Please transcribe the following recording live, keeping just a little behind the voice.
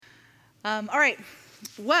All right.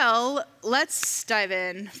 Well, let's dive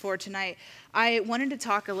in for tonight. I wanted to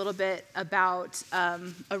talk a little bit about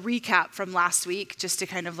a recap from last week, just to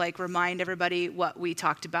kind of like remind everybody what we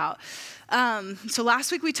talked about. So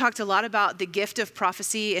last week we talked a lot about the gift of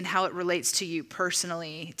prophecy and how it relates to you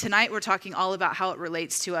personally. Tonight we're talking all about how it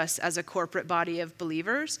relates to us as a corporate body of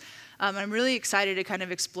believers. I'm really excited to kind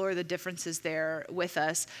of explore the differences there with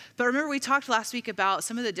us. But remember, we talked last week about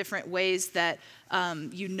some of the different ways that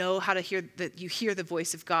you know how to hear that you hear the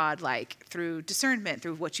voice of God, like through discernment,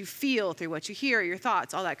 through what you feel, through what you hear, your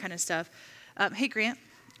thoughts, all that kind of stuff. Hey, Grant,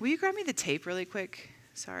 will you grab me the tape really quick?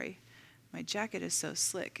 Sorry, my jacket is so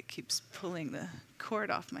slick; it keeps pulling the cord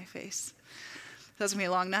off my face. That's gonna be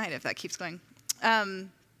a long night if that keeps going.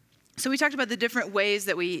 So we talked about the different ways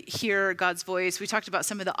that we hear God's voice. We talked about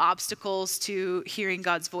some of the obstacles to hearing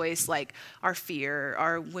God's voice, like our fear,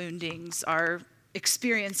 our woundings, our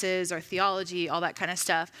experiences, our theology, all that kind of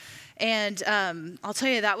stuff. And I'll tell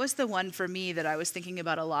you, that was the one for me that I was thinking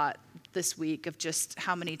about a lot this week, of just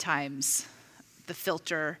how many times the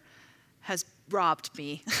filter has robbed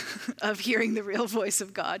me of hearing the real voice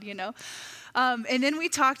of God, you know? And then we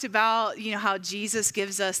talked about, how Jesus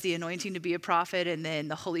gives us the anointing to be a prophet, and then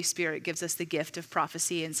the Holy Spirit gives us the gift of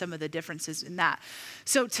prophecy and some of the differences in that.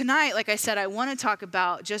 So tonight, like I said, I want to talk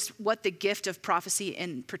about just what the gift of prophecy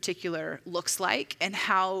in particular looks like and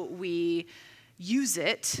how we use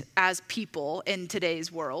it as people in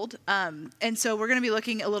today's world. And so we're going to be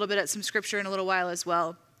looking a little bit at some scripture in a little while as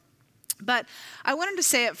well. But I wanted to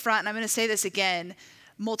say up front, and I'm going to say this again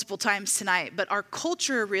multiple times tonight, but our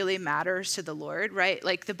culture really matters to the Lord, right?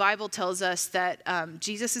 Like the Bible tells us that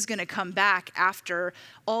Jesus is going to come back after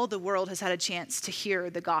all the world has had a chance to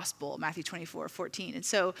hear the gospel, Matthew 24:14. And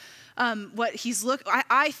so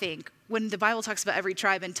I think when the Bible talks about every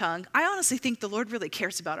tribe and tongue, I honestly think the Lord really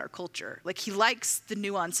cares about our culture. Like he likes the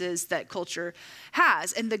nuances that culture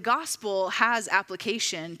has. And the gospel has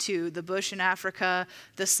application to the bush in Africa,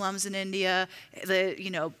 the slums in India,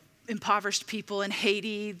 the, impoverished people in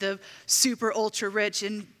Haiti, the super ultra rich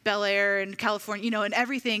in Bel Air and California, and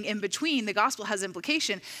everything in between. The gospel has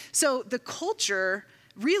implication. So the culture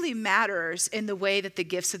really matters in the way that the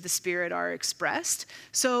gifts of the Spirit are expressed.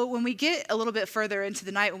 So when we get a little bit further into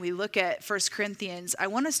the night, when we look at 1 Corinthians, I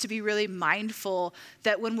want us to be really mindful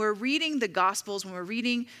that when we're reading the Gospels, when we're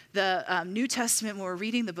reading the New Testament, when we're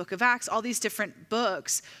reading the book of Acts, all these different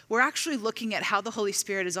books, we're actually looking at how the Holy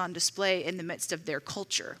Spirit is on display in the midst of their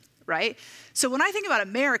culture. Right? So when I think about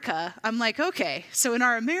America, I'm like, okay, so in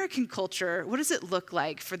our American culture, what does it look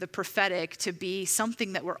like for the prophetic to be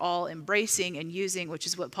something that we're all embracing and using, which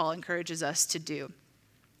is what Paul encourages us to do?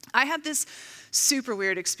 I had this super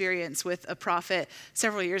weird experience with a prophet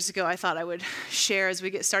several years ago I thought I would share as we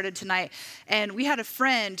get started tonight. And we had a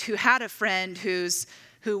friend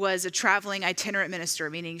who was a traveling itinerant minister,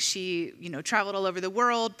 meaning she, traveled all over the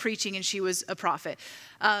world preaching, and she was a prophet.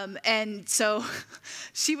 And so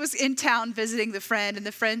she was in town visiting the friend, and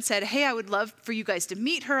the friend said, "Hey, I would love for you guys to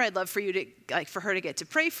meet her. I'd love for you to, for her to get to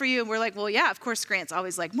pray for you." And we're like, "Well, yeah, of course." Grant's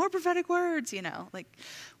always like, "More prophetic words,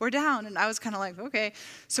 we're down." And I was kind of like, okay.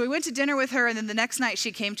 So we went to dinner with her, and then the next night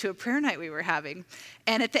she came to a prayer night we were having.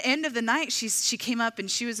 And at the end of the night, she came up,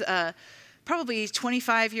 and she was probably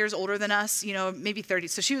 25 years older than us, maybe 30.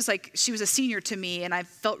 So she was a senior to me, and I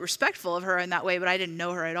felt respectful of her in that way, but I didn't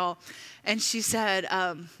know her at all. And she said,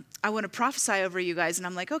 "I want to prophesy over you guys." And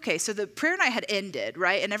I'm like, okay. So the prayer night had ended,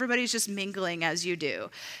 right? And everybody's just mingling as you do.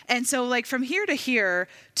 And so from here to here,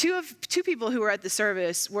 two people who were at the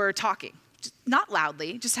service were talking. Not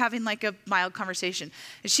loudly, just having a mild conversation.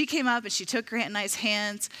 And she came up and she took Grant and I's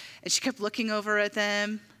hands, and she kept looking over at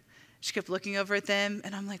them.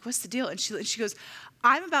 And I'm like, "What's the deal?" And she goes,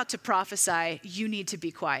 "I'm about to prophesy. You need to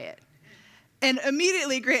be quiet." And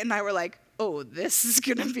immediately Grant and I were like, "Oh, this is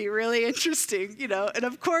going to be really interesting, And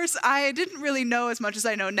of course, I didn't really know as much as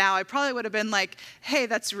I know now. I probably would have been like, "Hey,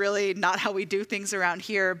 that's really not how we do things around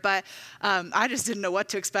here." But I just didn't know what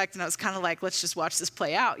to expect. And I was kind of like, let's just watch this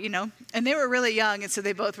play out, And they were really young. And so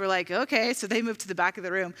they both were like, okay. So they moved to the back of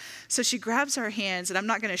the room. So she grabs our hands, and I'm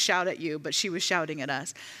not going to shout at you, but she was shouting at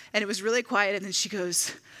us. And it was really quiet. And then she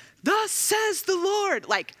goes, "Thus says the Lord,"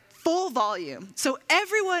 full volume. So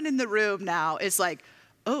everyone in the room now is like,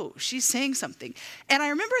 oh, she's saying something. And I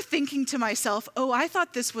remember thinking to myself, oh, I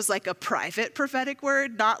thought this was a private prophetic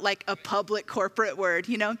word, not a public corporate word,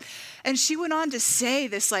 And she went on to say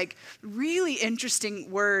this really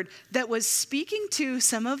interesting word that was speaking to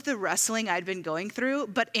some of the wrestling I'd been going through,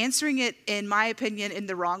 but answering it, in my opinion, in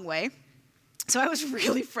the wrong way. So I was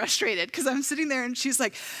really frustrated because I'm sitting there and she's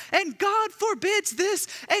like, and God forbids this,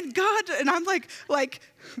 and God, and I'm like,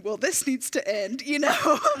 well, this needs to end,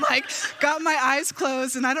 I'm like, got my eyes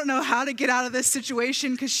closed and I don't know how to get out of this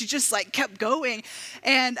situation because she just like kept going.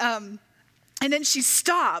 And then she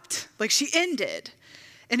stopped, like she ended.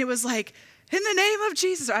 And it was like, in the name of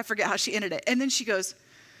Jesus, or I forget how she ended it. And then she goes,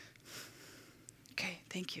 okay,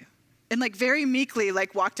 thank you. And like very meekly,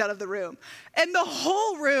 like walked out of the room. And the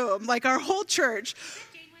whole room, like our whole church.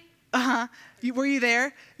 Were you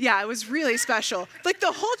there? Yeah, it was really special. Like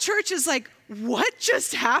the whole church is like, what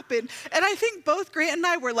just happened? And I think both Grant and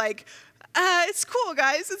I were like, it's cool,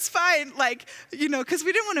 guys, it's fine. Like, because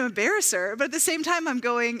we didn't want to embarrass her. But at the same time, I'm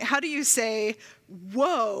going, how do you say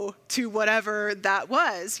whoa to whatever that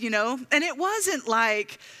was, And it wasn't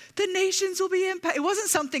like, the nations will be impacted. It wasn't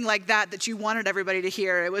something like that you wanted everybody to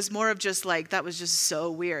hear. It was more of just like, that was just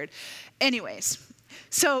so weird. Anyways,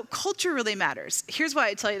 so culture really matters. Here's why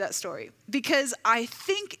I tell you that story. Because I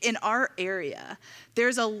think in our area,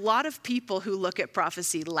 there's a lot of people who look at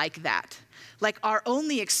prophecy like that. Like our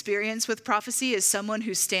only experience with prophecy is someone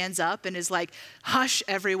who stands up and is like, hush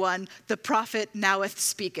everyone, the prophet noweth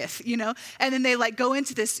speaketh, And then they like go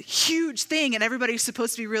into this huge thing and everybody's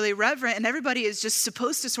supposed to be really reverent and everybody is just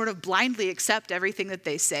supposed to sort of blindly accept everything that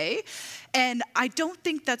they say. And I don't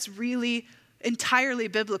think that's really entirely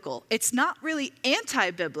biblical. It's not really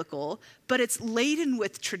anti-biblical, but it's laden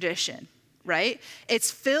with tradition, right?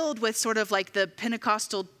 It's filled with sort of like the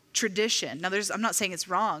Pentecostal tradition. Now, I'm not saying it's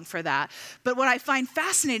wrong for that, but what I find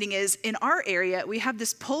fascinating is in our area, we have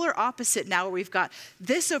this polar opposite now where we've got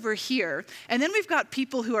this over here, and then we've got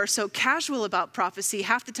people who are so casual about prophecy,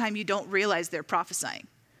 half the time you don't realize they're prophesying,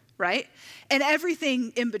 right? And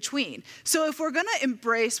everything in between. So if we're going to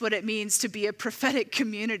embrace what it means to be a prophetic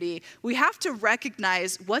community, we have to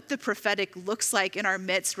recognize what the prophetic looks like in our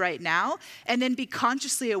midst right now, and then be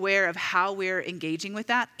consciously aware of how we're engaging with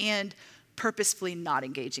that and purposefully not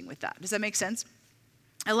engaging with that. Does that make sense?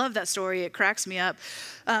 I love that story. It cracks me up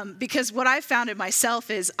because what I found in myself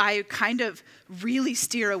is I kind of really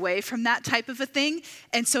steer away from that type of a thing.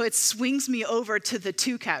 And so it swings me over to the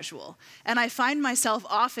too casual. And I find myself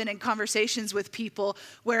often in conversations with people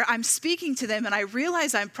where I'm speaking to them and I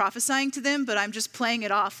realize I'm prophesying to them, but I'm just playing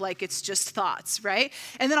it off like it's just thoughts, right?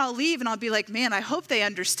 And then I'll leave and I'll be like, man, I hope they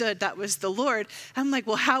understood that was the Lord. I'm like,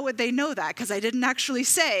 well, how would they know that? Because I didn't actually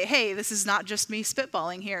say, hey, this is not just me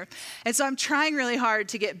spitballing here. And so I'm trying really hard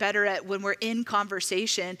to get better at when we're in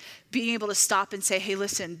conversation, being able to stop and say, hey,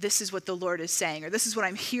 listen, this is what the Lord is saying, or this is what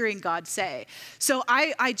I'm hearing God say. So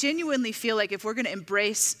I genuinely feel like if we're going to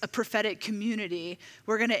embrace a prophetic community,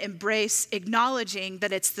 we're going to embrace acknowledging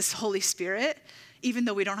that it's this Holy Spirit, even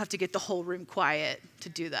though we don't have to get the whole room quiet to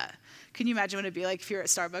do that. Can you imagine what it'd be like if you're at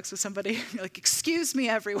Starbucks with somebody, you're like, excuse me,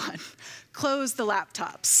 everyone, close the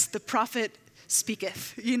laptops, the prophet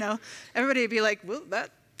speaketh, Everybody would be like, well,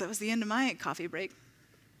 that was the end of my coffee break.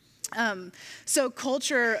 So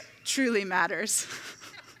culture truly matters.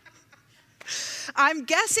 I'm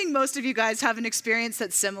guessing most of you guys have an experience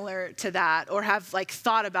that's similar to that or have like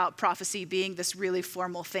thought about prophecy being this really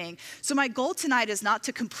formal thing. So my goal tonight is not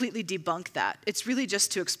to completely debunk that. It's really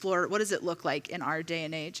just to explore what does it look like in our day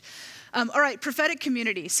and age. All right, prophetic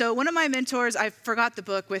community. So one of my mentors, I forgot the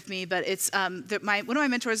book with me, but it's one of my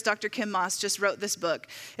mentors, Dr. Kim Moss, just wrote this book.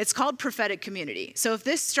 It's called Prophetic Community. So if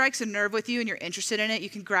this strikes a nerve with you and you're interested in it, you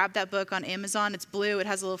can grab that book on Amazon. It's blue. It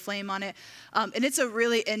has a little flame on it. And it's a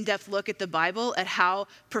really in-depth look at the Bible, at how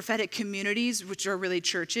prophetic communities, which are really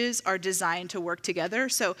churches, are designed to work together.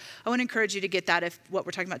 So I want to encourage you to get that if what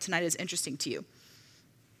we're talking about tonight is interesting to you.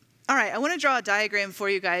 All right, I want to draw a diagram for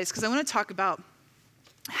you guys because I want to talk about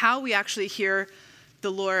how we actually hear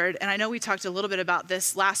the Lord. And I know we talked a little bit about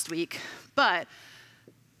this last week, but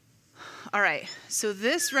all right, so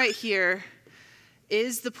this right here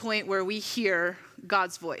is the point where we hear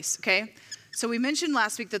God's voice, okay? So we mentioned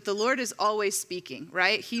last week that the Lord is always speaking,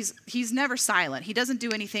 right? He's never silent. He doesn't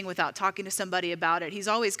do anything without talking to somebody about it. He's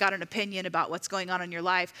always got an opinion about what's going on in your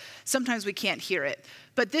life. Sometimes we can't hear it.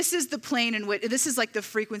 But this is the plane in which, this is like the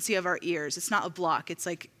frequency of our ears. It's not a block. It's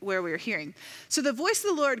like where we're hearing. So the voice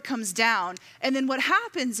of the Lord comes down, and then what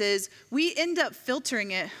happens is we end up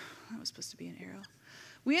filtering it. That was supposed to be an arrow.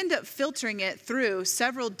 We end up filtering it through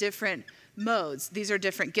several different modes. These are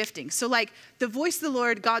different giftings. So like the voice of the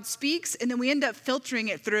Lord, God speaks, and then we end up filtering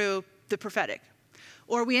it through the prophetic.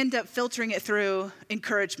 Or we end up filtering it through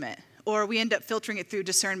encouragement. or we end up filtering it through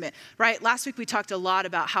discernment, right? Last week we talked a lot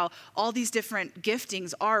about how all these different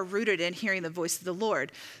giftings are rooted in hearing the voice of the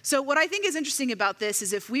Lord. So what I think is interesting about this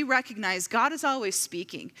is if we recognize God is always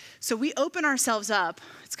speaking, so we open ourselves up,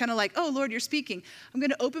 it's kind of like, oh, Lord, you're speaking. I'm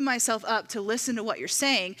going to open myself up to listen to what you're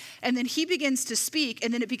saying, and then he begins to speak,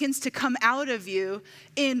 and then it begins to come out of you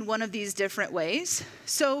in one of these different ways.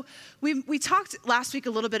 So we talked last week a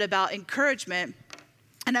little bit about encouragement,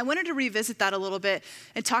 and I wanted to revisit that a little bit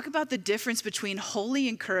and talk about the difference between holy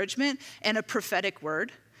encouragement and a prophetic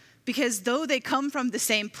word. Because though they come from the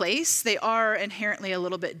same place, they are inherently a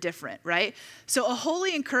little bit different, right? So a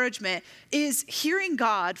holy encouragement is hearing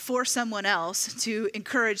God for someone else to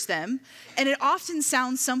encourage them. And it often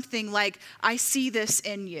sounds something like, I see this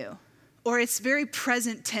in you. Or it's very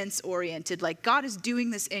present tense oriented, like God is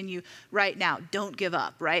doing this in you right now. Don't give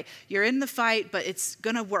up, right? You're in the fight, but it's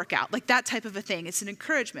going to work out. Like that type of a thing. It's an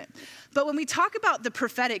encouragement. But when we talk about the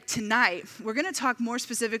prophetic tonight, we're going to talk more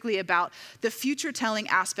specifically about the future telling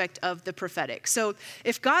aspect of the prophetic. So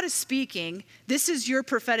if God is speaking, this is your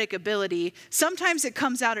prophetic ability. Sometimes it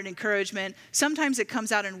comes out in encouragement. Sometimes it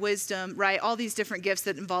comes out in wisdom, right? All these different gifts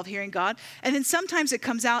that involve hearing God. And then sometimes it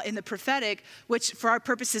comes out in the prophetic, which for our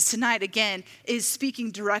purposes tonight, again, is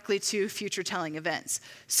speaking directly to future telling events.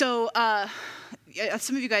 So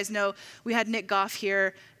some of you guys know we had Nick Goff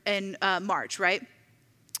here in March, right?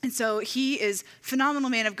 And so he is a phenomenal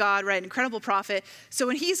man of God, right? Incredible prophet. So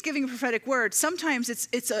when he's giving a prophetic word, sometimes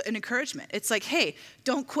it's an encouragement. It's like, hey,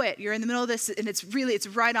 don't quit. You're in the middle of this, and it's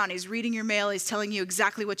right on. He's reading your mail. He's telling you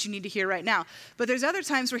exactly what you need to hear right now. But there's other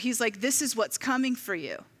times where he's like, this is what's coming for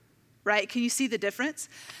you, right? Can you see the difference?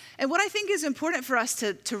 And what I think is important for us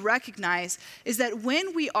to recognize is that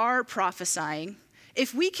when we are prophesying,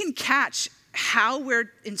 if we can catch how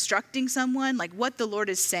we're instructing someone, like what the Lord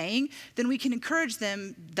is saying, then we can encourage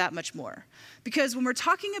them that much more. Because when we're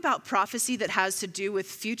talking about prophecy that has to do with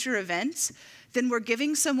future events, then we're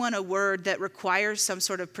giving someone a word that requires some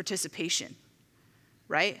sort of participation,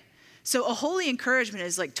 right? So a holy encouragement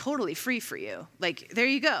is like totally free for you. Like, there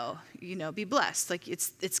you go, be blessed. Like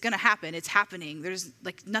it's going to happen. It's happening. There's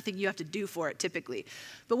like nothing you have to do for it typically.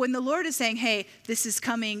 But when the Lord is saying, hey, this is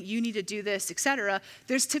coming, you need to do this, etc.,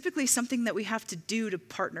 there's typically something that we have to do to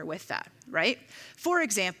partner with that, right? For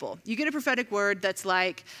example, you get a prophetic word that's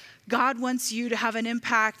like, God wants you to have an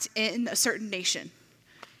impact in a certain nation.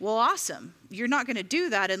 Well, awesome. You're not going to do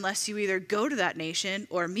that unless you either go to that nation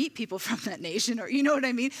or meet people from that nation, or you know what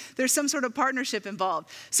I mean? There's some sort of partnership involved.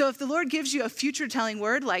 So if the Lord gives you a future telling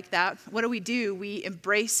word like that, what do? We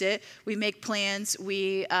embrace it. We make plans.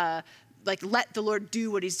 We let the Lord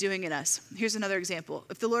do what he's doing in us. Here's another example.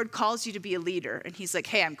 If the Lord calls you to be a leader and he's like,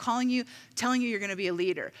 hey, I'm calling you, telling you you're going to be a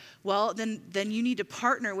leader. Well, then you need to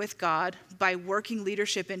partner with God by working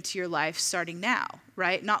leadership into your life starting now,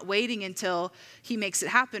 right? Not waiting until he makes it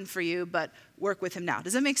happen for you, but work with him now.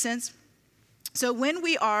 Does that make sense? So when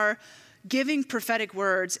we are giving prophetic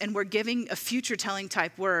words and we're giving a future telling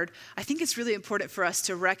type word, I think it's really important for us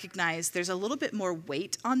to recognize there's a little bit more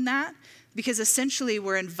weight on that, because essentially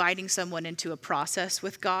we're inviting someone into a process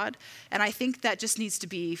with God. And I think that just needs to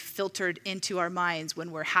be filtered into our minds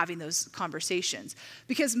when we're having those conversations.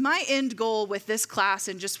 Because my end goal with this class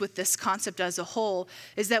and just with this concept as a whole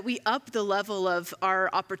is that we up the level of our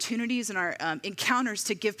opportunities and our encounters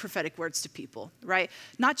to give prophetic words to people, right?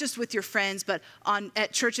 Not just with your friends, but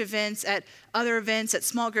at church events, at other events, at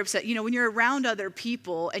small groups, that, when you're around other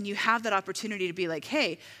people and you have that opportunity to be like,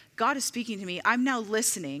 hey, God is speaking to me. I'm now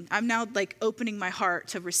listening. I'm now opening my heart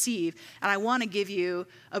to receive. And I want to give you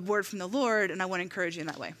a word from the Lord, and I want to encourage you in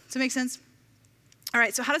that way. Does that make sense? All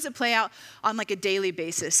right, so how does it play out on a daily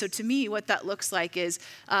basis? So to me, what that looks like is,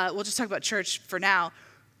 we'll just talk about church for now.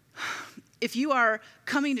 If you are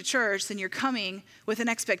coming to church, then you're coming with an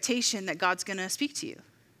expectation that God's going to speak to you,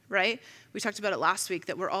 right? We talked about it last week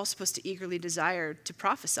that we're all supposed to eagerly desire to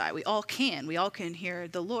prophesy. We all can hear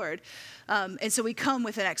the Lord. And so we come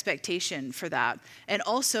with an expectation for that. And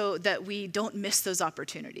also that we don't miss those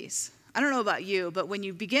opportunities. I don't know about you, but when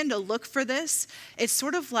you begin to look for this, it's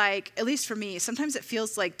sort of like, at least for me, sometimes it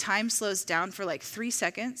feels like time slows down for 3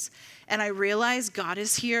 seconds. And I realize God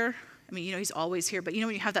is here. I mean, he's always here, but when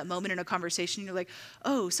you have that moment in a conversation, you're like,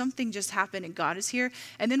 oh, something just happened and God is here.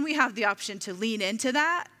 And then we have the option to lean into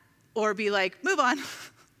that or be like, move on.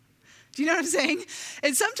 Do you know what I'm saying?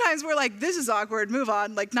 And sometimes we're like, this is awkward, move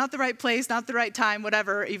on. Not the right place, not the right time,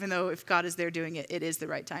 whatever, even though if God is there doing it, it is the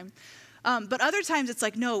right time. But other times it's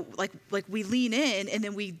no, we lean in and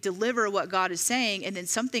then we deliver what God is saying, and then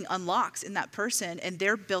something unlocks in that person and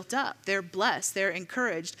they're built up, they're blessed, they're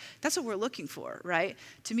encouraged. That's what we're looking for, right?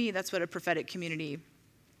 To me, that's what a prophetic community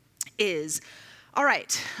is. All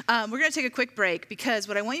right, we're going to take a quick break because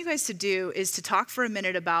what I want you guys to do is to talk for a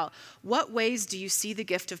minute about what ways do you see the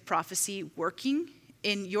gift of prophecy working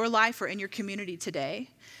in your life or in your community today.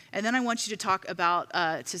 And then I want you to talk about,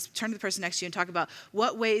 to turn to the person next to you and talk about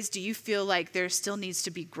what ways do you feel like there still needs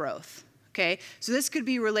to be growth. Okay, so this could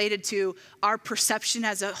be related to our perception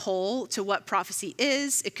as a whole to what prophecy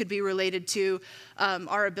is. It could be related to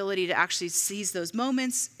our ability to actually seize those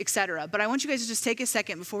moments, etc. But I want you guys to just take a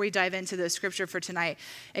second before we dive into the scripture for tonight.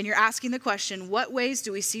 And you're asking the question, what ways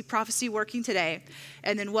do we see prophecy working today?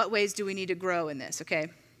 And then what ways do we need to grow in this, okay?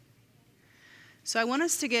 So I want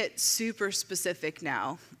us to get super specific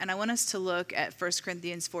now. And I want us to look at 1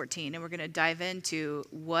 Corinthians 14. And we're going to dive into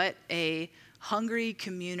what a hungry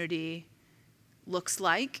community looks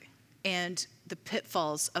like and the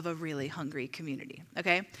pitfalls of a really hungry community,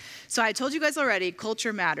 okay? So I told you guys already,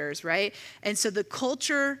 culture matters, right? And so the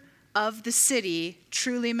culture of the city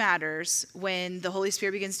truly matters when the Holy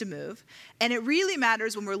Spirit begins to move. And it really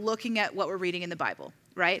matters when we're looking at what we're reading in the Bible,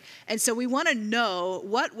 right? And so we want to know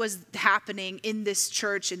what was happening in this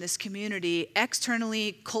church, in this community,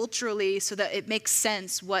 externally, culturally, so that it makes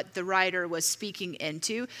sense what the writer was speaking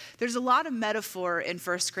into. There's a lot of metaphor in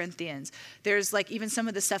 1 Corinthians. There's like even some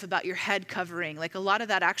of the stuff about your head covering. Like a lot of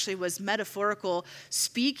that actually was metaphorical,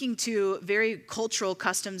 speaking to very cultural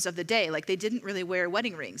customs of the day. Like they didn't really wear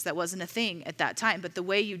wedding rings. That wasn't a thing at that time. But the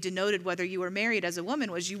way you denoted whether you were married as a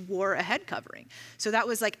woman was you wore a head covering. So that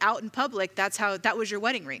was like out in public. That was your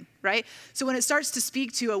wedding ring, right? So when it starts to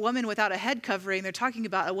speak to a woman without a head covering, they're talking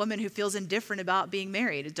about a woman who feels indifferent about being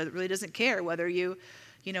married. It really doesn't care whether you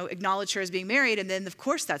acknowledge her as being married, and then of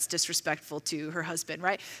course that's disrespectful to her husband,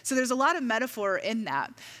 right? So there's a lot of metaphor in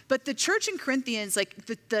that. But the church in Corinthians, like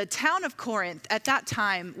the town of Corinth at that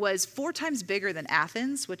time was 4 times bigger than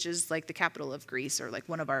Athens, which is like the capital of Greece or like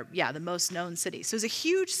one of the most known cities. So it was a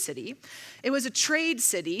huge city. It was a trade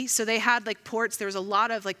city. So they had like ports. There was a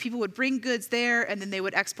lot of like people would bring goods there and then they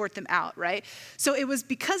would export them out, right? So it was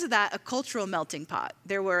because of that a cultural melting pot.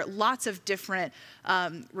 There were lots of different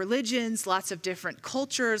religions, lots of different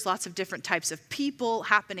cultures, lots of different types of people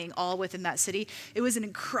happening all within that city. It was an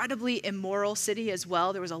incredibly immoral city as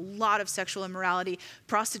well. There was a lot of sexual immorality.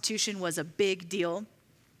 Prostitution was a big deal.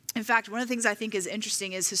 In fact, one of the things I think is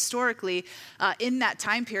interesting is historically, in that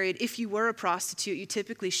time period, if you were a prostitute, you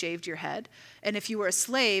typically shaved your head. And if you were a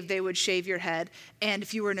slave, they would shave your head. And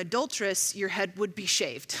if you were an adulteress, your head would be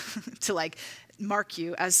shaved to like mark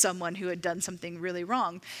you as someone who had done something really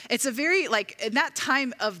wrong. It's a very, like, in that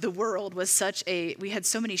time of the world was we had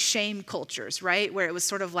so many shame cultures, right? Where it was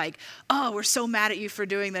sort of like, oh, we're so mad at you for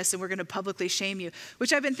doing this and we're going to publicly shame you,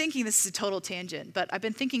 which I've been thinking, this is a total tangent, but I've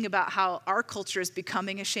been thinking about how our culture is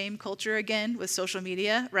becoming a shame culture again with social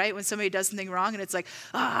media, right? When somebody does something wrong and it's like,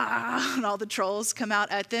 and all the trolls come out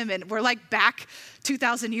at them, and we're like back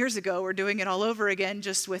 2,000 years ago, we're doing it all over again,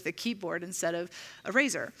 just with a keyboard instead of a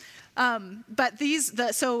razor.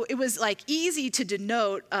 So it was like easy to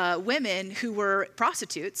denote women who were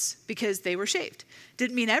prostitutes because they were shaved.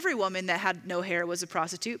 Didn't mean every woman that had no hair was a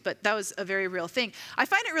prostitute, but that was a very real thing. I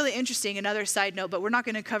find it really interesting, another side note, but we're not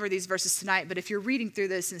going to cover these verses tonight, but if you're reading through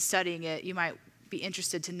this and studying it, you might be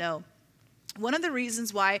interested to know. One of the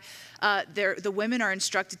reasons why the women are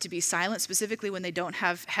instructed to be silent, specifically when they don't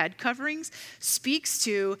have head coverings, speaks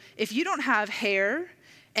to if you don't have hair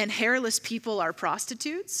and hairless people are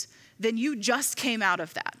prostitutes, then you just came out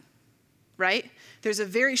of that, right? There's a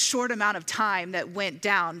very short amount of time that went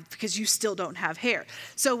down because you still don't have hair.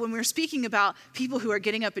 So when we're speaking about people who are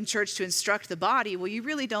getting up in church to instruct the body, well, you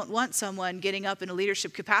really don't want someone getting up in a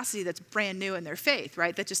leadership capacity that's brand new in their faith,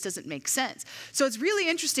 right? That just doesn't make sense. So it's really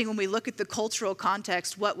interesting when we look at the cultural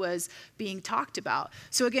context, what was being talked about.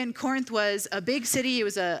 So again, Corinth was a big city. It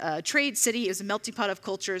was a trade city. It was a melting pot of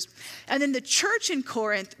cultures. And then the church in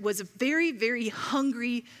Corinth was a very, very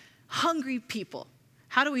hungry people.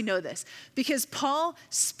 How do we know this? Because Paul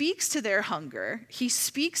speaks to their hunger. He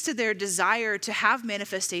speaks to their desire to have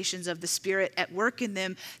manifestations of the Spirit at work in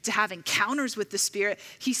them, to have encounters with the Spirit.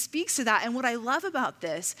 He speaks to that. And what I love about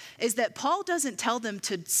this is that Paul doesn't tell them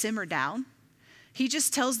to simmer down. He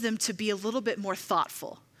just tells them to be a little bit more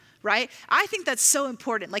thoughtful, right? I think that's so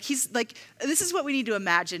important. This is what we need to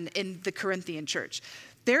imagine in the Corinthian church.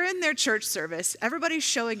 They're in their church service, everybody's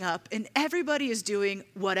showing up, and everybody is doing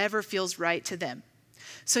whatever feels right to them.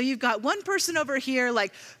 So you've got one person over here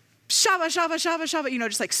like Shabba, shabba, shabba, shabba,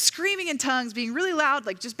 just like screaming in tongues, being really loud,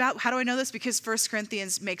 like just about, how do I know this? Because 1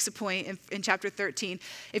 Corinthians makes a point in chapter 13.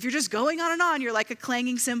 If you're just going on and on, you're like a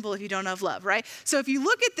clanging cymbal if you don't have love, right? So if you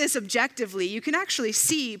look at this objectively, you can actually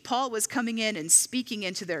see Paul was coming in and speaking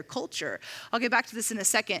into their culture. I'll get back to this in a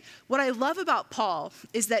second. What I love about Paul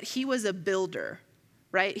is that he was a builder.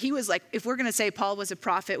 Right? He was like, if we're going to say Paul was a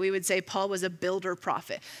prophet, we would say Paul was a builder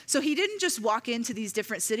prophet. So he didn't just walk into these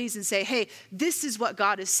different cities and say, hey, this is what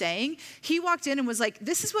God is saying. He walked in and was like,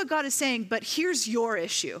 this is what God is saying, but here's your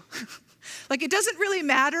issue. Like, it doesn't really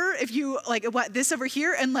matter if you like what this over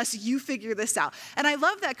here unless you figure this out. And I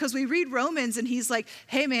love that because we read Romans and he's like,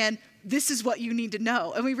 hey man, this is what you need to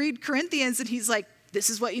know. And we read Corinthians and he's like, this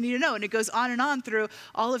is what you need to know. And it goes on and on through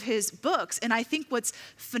all of his books. And I think what's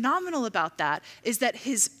phenomenal about that is that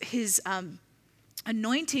his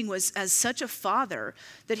anointing was as such a father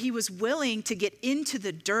that he was willing to get into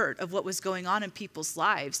the dirt of what was going on in people's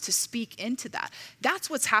lives to speak into that. That's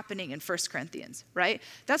what's happening in 1 Corinthians, right?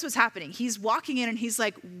 That's what's happening. He's walking in and he's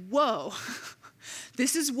like, whoa.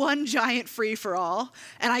 This is one giant free-for-all,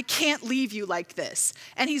 and I can't leave you like this.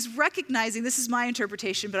 And he's recognizing, this is my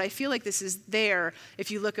interpretation, but I feel like this is there if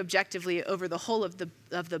you look objectively over the whole of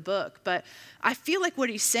the book. But I feel like what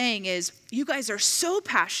he's saying is, you guys are so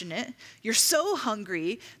passionate, you're so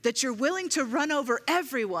hungry, that you're willing to run over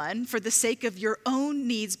everyone for the sake of your own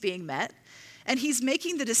needs being met. And he's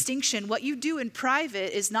making the distinction, what you do in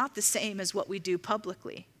private is not the same as what we do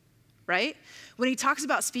publicly. Right? When he talks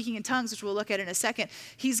about speaking in tongues, which we'll look at in a second,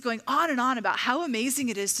 he's going on and on about how amazing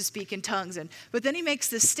it is to speak in tongues. But then he makes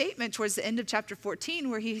this statement towards the end of chapter 14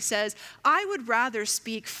 where he says, I would rather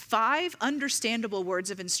speak 5 understandable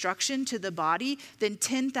words of instruction to the body than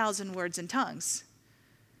 10,000 words in tongues.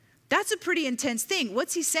 That's a pretty intense thing.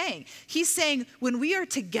 What's he saying? He's saying when we are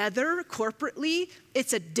together corporately,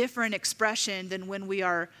 it's a different expression than when we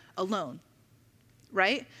are alone,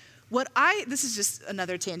 right? This is just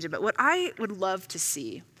another tangent, but what I would love to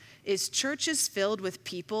see is churches filled with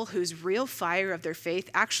people whose real fire of their faith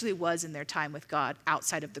actually was in their time with God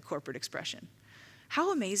outside of the corporate expression.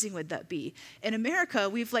 How amazing would that be? In America,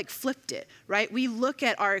 we've like flipped it, right? We look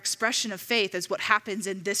at our expression of faith as what happens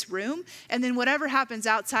in this room, and then whatever happens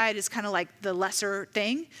outside is kind of like the lesser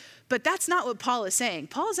thing. But that's not what Paul is saying.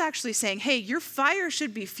 Paul is actually saying, hey, your fire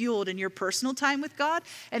should be fueled in your personal time with God,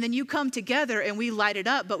 and then you come together and we light it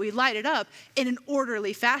up, but we light it up in an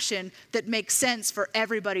orderly fashion that makes sense for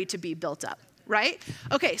everybody to be built up, right?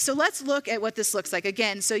 Okay, so let's look at what this looks like.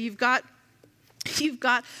 Again, so you've got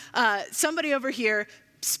somebody over here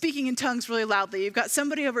speaking in tongues really loudly. You've got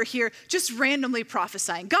somebody over here just randomly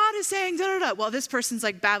prophesying. God is saying da-da-da, while this person's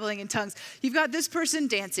like babbling in tongues. You've got this person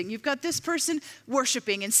dancing. You've got this person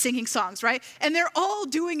worshiping and singing songs, right? And they're all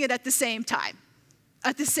doing it at the same time.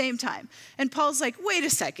 And Paul's like, wait a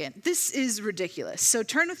second, this is ridiculous. So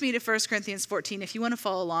turn with me to 1 Corinthians 14 if you want to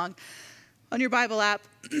follow along on your Bible app.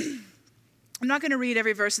 I'm not going to read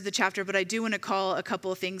every verse of the chapter, but I do want to call a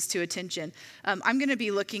couple of things to attention. I'm going to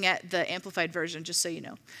be looking at the Amplified Version, just so you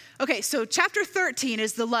know. Okay, so chapter 13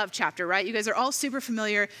 is the love chapter, right? You guys are all super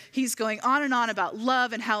familiar. He's going on and on about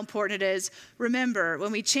love and how important it is. Remember,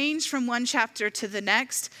 when we change from one chapter to the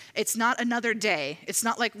next, it's not another day. It's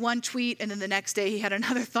not like one tweet and then the next day he had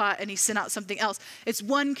another thought and he sent out something else. It's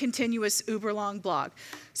one continuous uber long blog.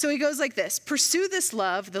 So he goes like this: pursue this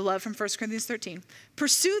love, the love from 1 Corinthians 13.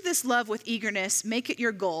 Pursue this love with eagerness, make it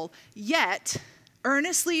your goal, yet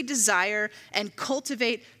earnestly desire and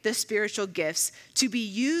cultivate the spiritual gifts to be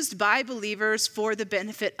used by believers for the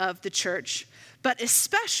benefit of the church, but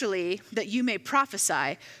especially that you may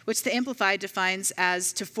prophesy, which the Amplified defines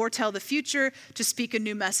as to foretell the future, to speak a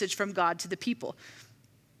new message from God to the people.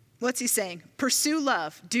 What's he saying? Pursue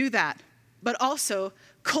love, do that, but also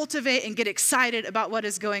cultivate and get excited about what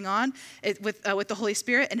is going on with the Holy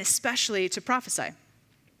Spirit, and especially to prophesy.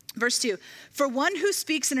 Verse 2, for one who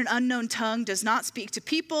speaks in an unknown tongue does not speak to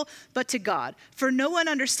people, but to God. For no one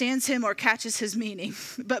understands him or catches his meaning,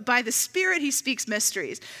 but by the Spirit he speaks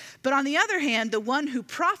mysteries. But on the other hand, the one who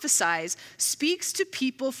prophesies speaks to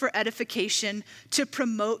people for edification, to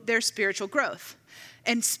promote their spiritual growth,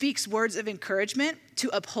 and speaks words of encouragement to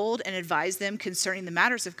uphold and advise them concerning the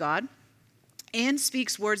matters of God, and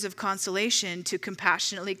speaks words of consolation to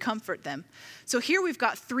compassionately comfort them. So here we've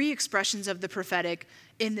got 3 expressions of the prophetic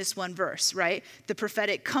in this one verse, right? The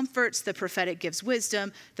prophetic comforts, the prophetic gives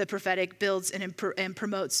wisdom, the prophetic builds and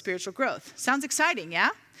promotes spiritual growth. Sounds exciting,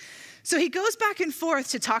 yeah? So he goes back and forth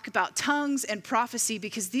to talk about tongues and prophecy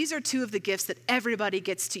because these are two of the gifts that everybody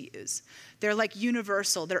gets to use. They're like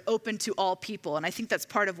universal. They're open to all people. And I think that's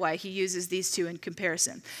part of why he uses these two in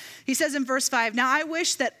comparison. He says in verse 5, "Now I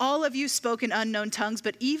wish that all of you spoke in unknown tongues,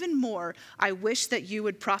 but even more, I wish that you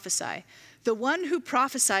would prophesy. The one who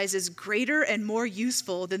prophesies is greater and more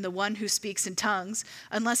useful than the one who speaks in tongues,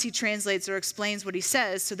 unless he translates or explains what he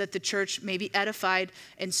says so that the church may be edified,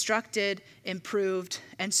 instructed, improved,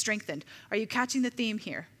 and strengthened." Are you catching the theme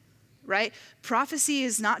here? Right? Prophecy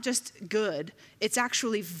is not just good, it's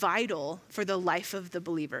actually vital for the life of the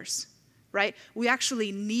believers, right? We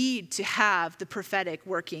actually need to have the prophetic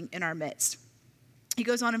working in our midst. He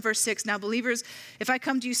goes on in verse 6, "Now believers, if I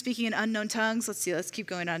come to you speaking in unknown tongues," let's keep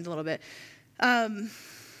going on a little bit.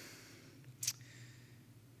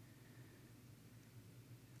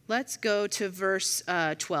 Let's go to verse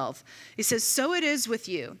 12. He says, "So it is with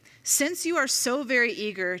you. Since you are so very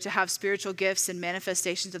eager to have spiritual gifts and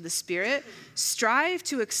manifestations of the Spirit, strive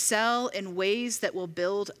to excel in ways that will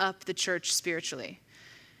build up the church spiritually."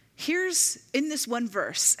 Here's, in this one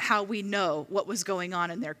verse, how we know what was going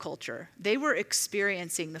on in their culture. They were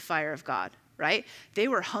experiencing the fire of God, right? They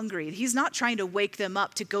were hungry. He's not trying to wake them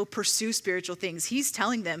up to go pursue spiritual things. He's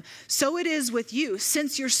telling them, so it is with you.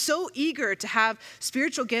 Since you're so eager to have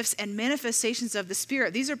spiritual gifts and manifestations of the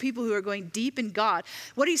Spirit, these are people who are going deep in God.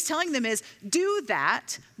 What he's telling them is, do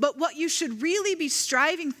that, but what you should really be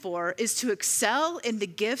striving for is to excel in the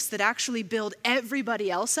gifts that actually build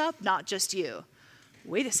everybody else up, not just you.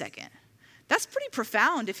 Wait a second. That's pretty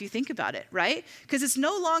profound if you think about it, right? Because it's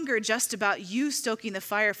no longer just about you stoking the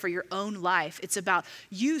fire for your own life. It's about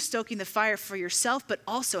you stoking the fire for yourself, but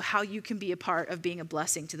also how you can be a part of being a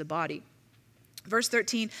blessing to the body. Verse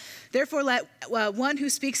 13, "Therefore let one who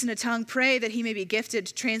speaks in a tongue pray that he may be gifted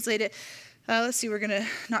to translate it." Let's see, we're going to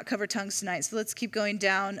not cover tongues tonight, so let's keep going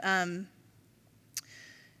down.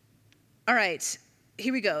 All right,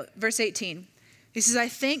 here we go. Verse 18. He says, "I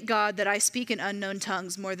thank God that I speak in unknown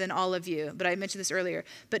tongues more than all of you," but I mentioned this earlier.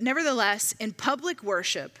 "But nevertheless, in public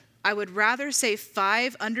worship, I would rather say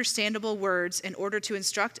 5 understandable words in order to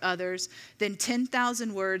instruct others than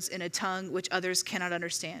 10,000 words in a tongue which others cannot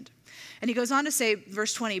understand." And he goes on to say,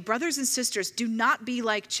 verse 20, "Brothers and sisters, do not be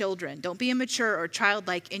like children. Don't be immature or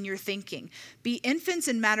childlike in your thinking. Be infants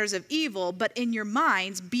in matters of evil, but in your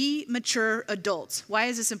minds be mature adults." Why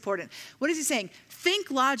is this important? What is he saying?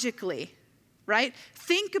 Think logically. Right?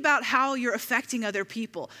 Think about how you're affecting other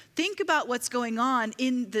people. Think about what's going on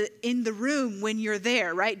in the room when you're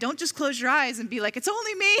there, right? Don't just close your eyes and be like, it's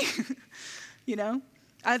only me. You know?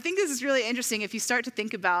 I think this is really interesting if you start to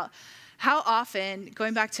think about how often,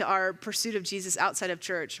 going back to our pursuit of Jesus outside of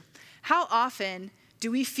church, how often do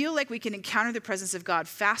we feel like we can encounter the presence of God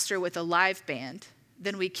faster with a live band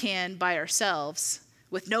than we can by ourselves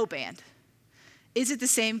with no band? Is it the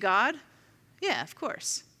same God? Yeah, of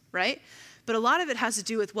course, right? But a lot of it has to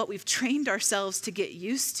do with what we've trained ourselves to get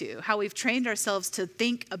used to, how we've trained ourselves to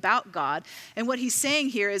think about God. And what he's saying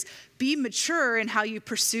here is be mature in how you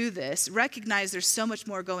pursue this. Recognize there's so much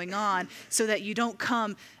more going on so that you don't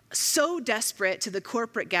come so desperate to the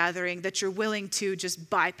corporate gathering that you're willing to just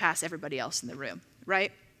bypass everybody else in the room,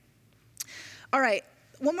 right? All right,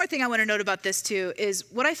 one more thing I want to note about this too is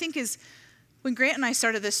what I think is when Grant and I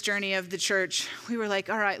started this journey of the church, we were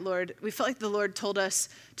like, all right, Lord, we felt like the Lord told us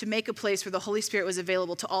to make a place where the Holy Spirit was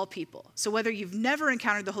available to all people. So whether you've never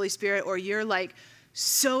encountered the Holy Spirit or you're like,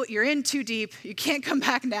 so you're in too deep, you can't come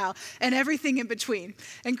back now, and everything in between.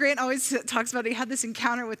 And Grant always talks about he had this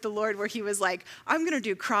encounter with the Lord where he was like, I'm going to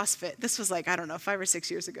do CrossFit. This was like, 5 or 6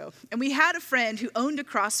 years ago. And we had a friend who owned a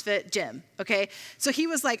CrossFit gym, okay? So he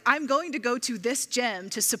was like, I'm going to go to this gym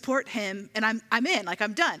to support him, and I'm in, like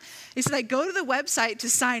I'm done. He said, I go to the website to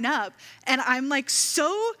sign up, and I'm like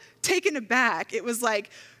so taken aback. It was like,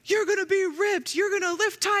 you're going to be ripped, you're going to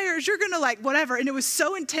lift tires, you're going to like whatever. And it was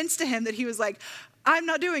so intense to him that he was like, I'm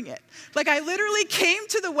not doing it. Like I literally came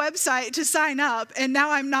to the website to sign up and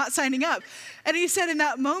now I'm not signing up. And he said in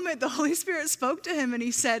that moment, the Holy Spirit spoke to him and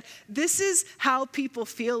he said, this is how people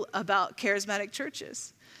feel about charismatic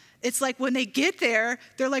churches. It's like when they get there,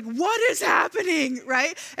 they're like, what is happening,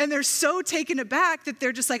 right? And they're so taken aback that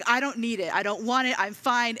they're just like, I don't need it. I don't want it. I'm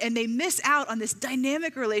fine. And they miss out on this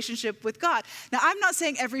dynamic relationship with God. Now, I'm not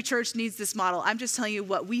saying every church needs this model. I'm just telling you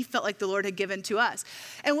what we felt like the Lord had given to us.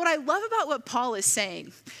 And what I love about what Paul is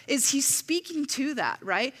saying is he's speaking to that,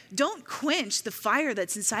 right? Don't quench the fire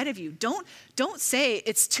that's inside of you. Don't say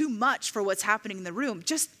it's too much for what's happening in the room.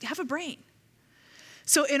 Just have a brain.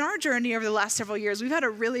 So in our journey over the last several years, we've had a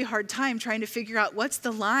really hard time trying to figure out what's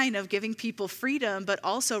the line of giving people freedom, but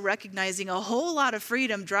also recognizing a whole lot of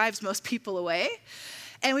freedom drives most people away.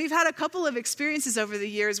 And we've had a couple of experiences over the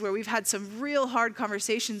years where we've had some real hard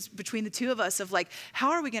conversations between the two of us of like,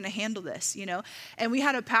 how are we going to handle this, you know? And we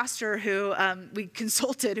had a pastor who we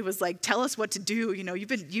consulted who was like, tell us what to do. You know, you've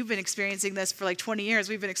been experiencing this for like 20 years.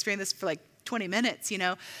 We've been experiencing this for like 20 minutes, you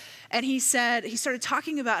know? And he started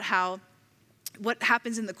talking about how what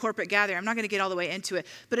happens in the corporate gathering. I'm not going to get all the way into it,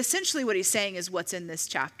 but essentially what he's saying is what's in this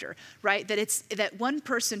chapter, right? That it's that one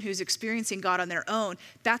person who's experiencing God on their own,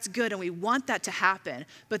 that's good, and we want that to happen,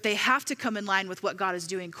 but they have to come in line with what God is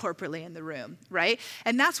doing corporately in the room, right?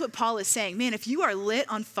 And that's what Paul is saying. Man, if you are lit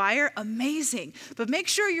on fire, amazing, but make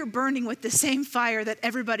sure you're burning with the same fire that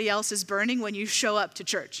everybody else is burning when you show up to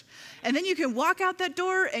church. And then you can walk out that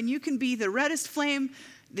door and you can be the reddest flame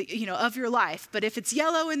of your life. But if it's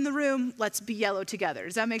yellow in the room, let's be yellow together.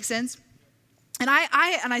 Does that make sense? And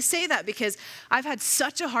I say that because I've had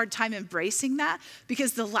such a hard time embracing that,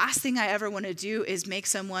 because the last thing I ever want to do is make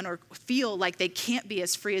someone or feel like they can't be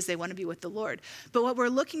as free as they want to be with the Lord. But what we're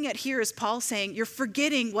looking at here is Paul saying, you're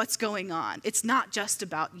forgetting what's going on. It's not just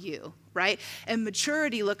about you, right? And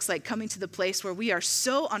maturity looks like coming to the place where we are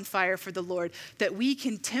so on fire for the Lord that we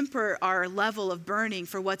can temper our level of burning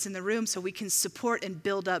for what's in the room so we can support and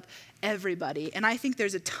build up everybody. And I think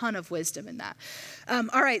there's a ton of wisdom in that.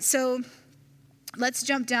 All right, so let's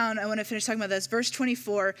jump down. I want to finish talking about this. Verse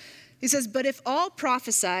 24, he says, but if all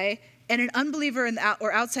prophesy and an unbeliever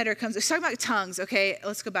or outsider comes, he's talking about tongues. Okay,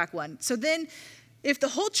 let's go back one. So then if the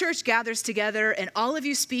whole church gathers together and all of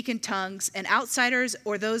you speak in tongues and outsiders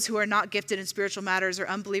or those who are not gifted in spiritual matters or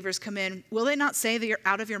unbelievers come in, will they not say that you're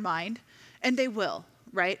out of your mind? And they will,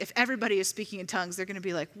 right? If everybody is speaking in tongues, they're going to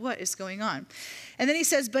be like, what is going on? And then he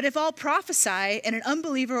says, but if all prophesy and an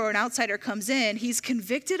unbeliever or an outsider comes in, he's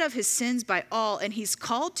convicted of his sins by all and he's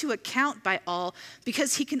called to account by all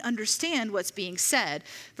because he can understand what's being said.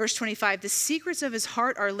 Verse 25, the secrets of his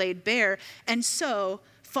heart are laid bare, and so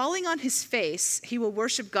falling on his face, he will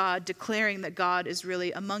worship God, declaring that God is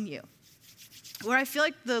really among you. Where I feel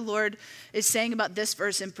like the Lord is saying about this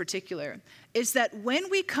verse in particular is that when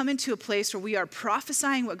we come into a place where we are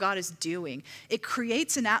prophesying what God is doing, it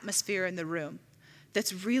creates an atmosphere in the room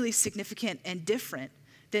that's really significant and different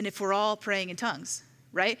than if we're all praying in tongues.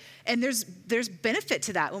 Right? And there's benefit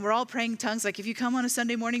to that when we're all praying in tongues. Like if you come on a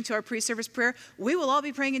Sunday morning to our pre-service prayer, we will all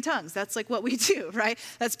be praying in tongues. That's like what we do, right?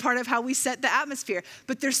 That's part of how we set the atmosphere.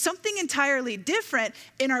 But there's something entirely different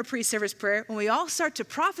in our pre-service prayer when we all start to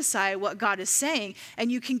prophesy what God is saying,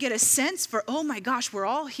 and you can get a sense for, oh my gosh, we're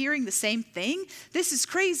all hearing the same thing. This is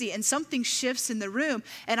crazy, and something shifts in the room.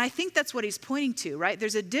 And I think that's what he's pointing to, right?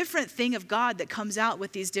 There's a different thing of God that comes out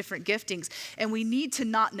with these different giftings, and we need to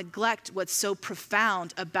not neglect what's so profound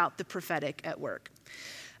about the prophetic at work.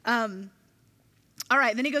 All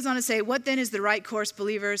right, then he goes on to say, what then is the right course,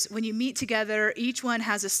 believers? When you meet together, each one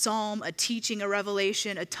has a psalm, a teaching, a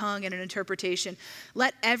revelation, a tongue, and an interpretation.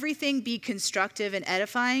 Let everything be constructive and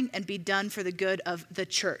edifying and be done for the good of the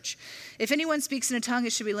church. If anyone speaks in a tongue,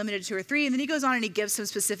 it should be limited to 2 or 3. And then he goes on and he gives some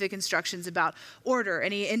specific instructions about order.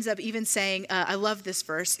 And he ends up even saying, I love this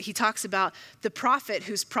verse. He talks about the prophet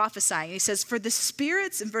who's prophesying. He says, for the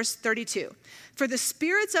spirits, in verse 32, for the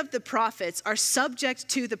spirits of the prophets are subject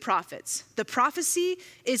to the prophets. The prophecy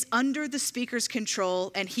is under the speaker's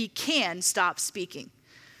control, and he can stop speaking.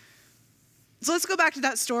 So let's go back to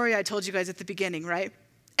that story I told you guys at the beginning, right?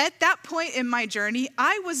 At that point in my journey,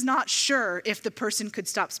 I was not sure if the person could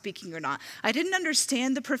stop speaking or not. I didn't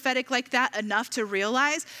understand the prophetic like that enough to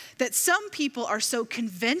realize that some people are so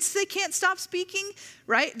convinced they can't stop speaking,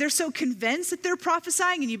 right? They're so convinced that they're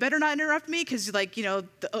prophesying, and you better not interrupt me because, the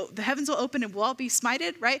heavens will open and we'll all be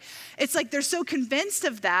smited, right? It's like they're so convinced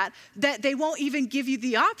of that they won't even give you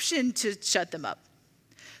the option to shut them up.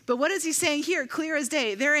 But what is he saying here? Clear as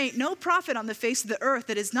day. There ain't no prophet on the face of the earth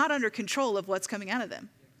that is not under control of what's coming out of them.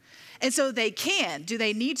 And so they can. Do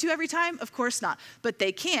they need to every time? Of course not. But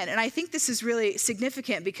they can. And I think this is really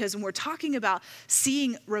significant because when we're talking about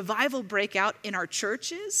seeing revival break out in our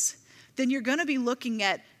churches, then you're going to be looking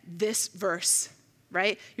at this verse,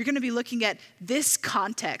 right? You're going to be looking at this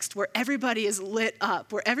context where everybody is lit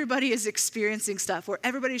up, where everybody is experiencing stuff, where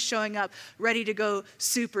everybody's showing up ready to go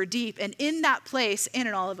super deep. And in that place, and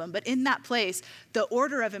in all of them, but in that place, the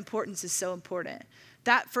order of importance is so important.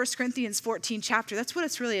 That 1 Corinthians 14 chapter, that's what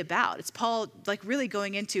it's really about. It's Paul really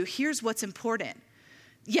going into, here's what's important.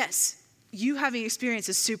 Yes, you having experience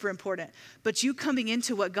is super important, but you coming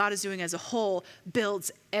into what God is doing as a whole builds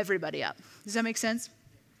everybody up. Does that make sense?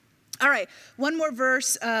 All right, one more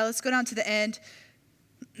verse. Let's go down to the end.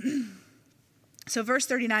 So verse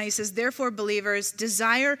 39, he says, therefore, believers,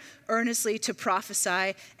 desire earnestly to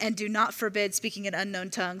prophesy and do not forbid speaking in unknown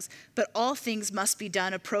tongues, but all things must be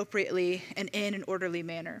done appropriately and in an orderly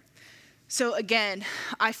manner. So again,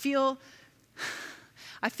 I feel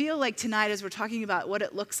like tonight, as we're talking about what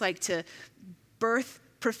it looks like to birth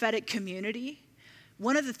prophetic community,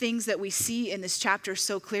 one of the things that we see in this chapter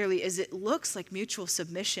so clearly is it looks like mutual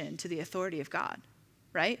submission to the authority of God,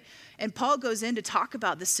 right? And Paul goes in to talk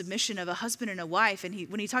about the submission of a husband and a wife, and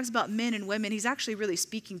when he talks about men and women, he's actually really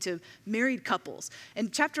speaking to married couples. In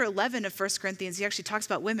chapter 11 of 1 Corinthians, he actually talks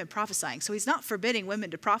about women prophesying. So he's not forbidding women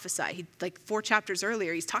to prophesy. Like 4 chapters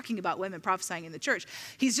earlier, he's talking about women prophesying in the church.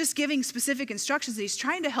 He's just giving specific instructions, and he's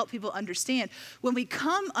trying to help people understand when we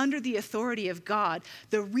come under the authority of God,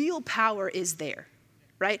 the real power is there.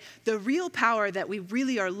 Right? The real power that we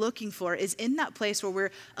really are looking for is in that place where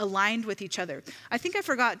we're aligned with each other. I think I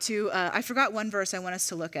forgot one verse I want us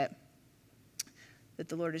to look at that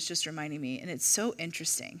the Lord is just reminding me, and it's so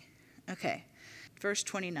interesting. Okay, verse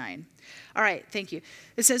 29. All right, thank you.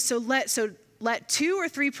 It says, so let 2 or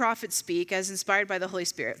 3 prophets speak as inspired by the Holy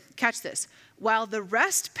Spirit. Catch this. While the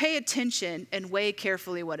rest pay attention and weigh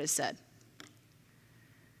carefully what is said.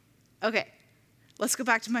 Okay, let's go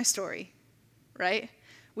back to my story, right?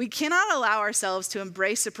 We cannot allow ourselves to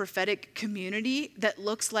embrace a prophetic community that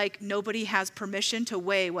looks like nobody has permission to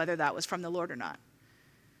weigh whether that was from the Lord or not.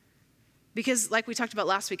 Because like we talked about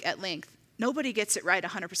last week at length, nobody gets it right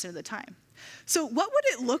 100% of the time. So what would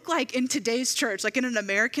it look like in today's church, like in an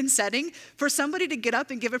American setting, for somebody to get up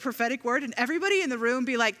and give a prophetic word and everybody in the room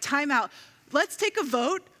be like, time out, let's take a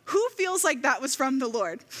vote. Who feels like that was from the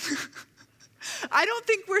Lord? I don't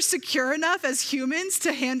think we're secure enough as humans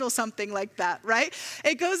to handle something like that, right?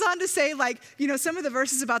 It goes on to say, like, some of the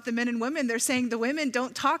verses about the men and women, they're saying the women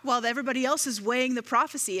don't talk while everybody else is weighing the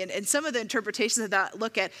prophecy. And some of the interpretations of that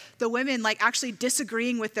look at the women like actually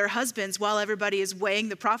disagreeing with their husbands while everybody is weighing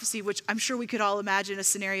the prophecy, which I'm sure we could all imagine a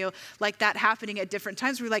scenario like that happening at different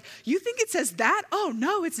times. We're like, you think it says that? Oh,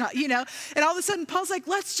 no, it's not, And all of a sudden, Paul's like,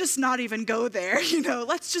 let's just not even go there,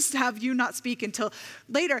 Let's just have you not speak until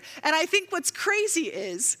later. And I think what's crazy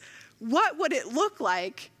is, what would it look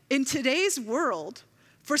like in today's world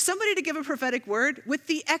for somebody to give a prophetic word with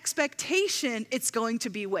the expectation it's going to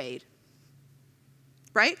be weighed,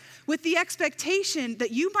 right? With the expectation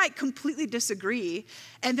that you might completely disagree,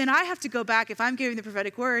 and then I have to go back if I'm giving the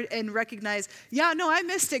prophetic word and recognize, yeah, no, I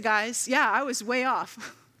missed it, guys. Yeah, I was way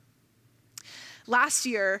off. Last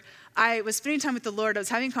year, I was spending time with the Lord. I was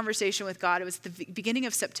having a conversation with God. It was the beginning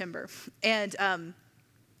of September, and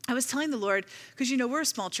I was telling the Lord, because we're a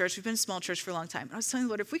small church, we've been a small church for a long time. I was telling the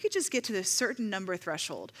Lord, if we could just get to this certain number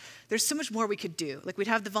threshold, there's so much more we could do. Like we'd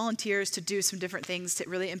have the volunteers to do some different things to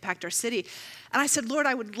really impact our city. And I said, Lord,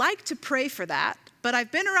 I would like to pray for that, but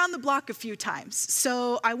I've been around the block a few times.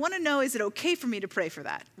 So I want to know, is it okay for me to pray for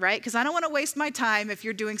that, right? Because I don't want to waste my time if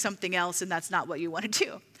you're doing something else and that's not what you want to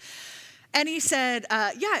do. And he said,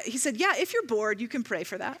 yeah, if you're bored, you can pray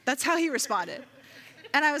for that. That's how he responded.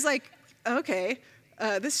 And I was like, okay.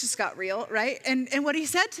 This just got real, right? And what he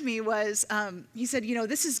said to me was, he said,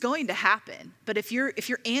 this is going to happen, but if you're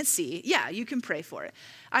antsy, yeah, you can pray for it.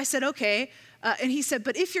 I said, okay. And he said,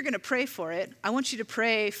 but if you're going to pray for it, I want you to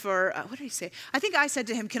pray for, what did he say? I think I said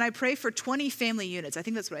to him, can I pray for 20 family units? I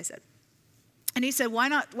think that's what I said. And he said, why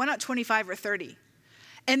not 25 or 30?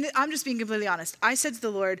 And I'm just being completely honest. I said to the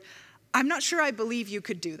Lord, I'm not sure I believe you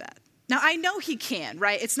could do that. Now, I know he can,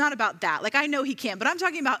 right? It's not about that. Like, I know he can, but I'm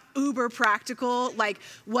talking about uber practical, like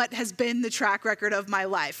what has been the track record of my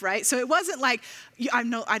life, right? So it wasn't like, I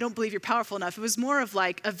don't believe you're powerful enough. It was more of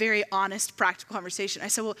like a very honest, practical conversation. I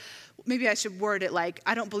said, well, maybe I should word it like,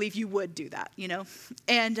 I don't believe you would do that,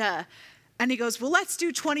 And he goes, well, let's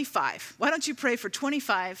do 25. Why don't you pray for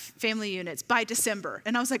 25 family units by December?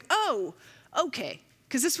 And I was like, oh, okay.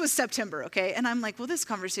 Because this was September, okay? And I'm like, well, this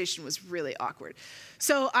conversation was really awkward.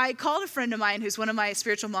 So I called a friend of mine who's one of my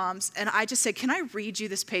spiritual moms, and I just said, can I read you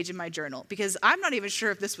this page in my journal? Because I'm not even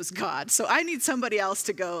sure if this was God, so I need somebody else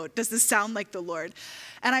to go, does this sound like the Lord?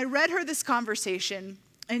 And I read her this conversation,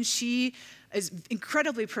 and she is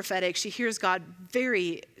incredibly prophetic. She hears God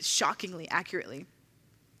very shockingly accurately.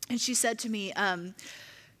 And she said to me,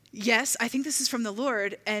 yes, I think this is from the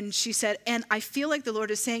Lord. And she said, and I feel like the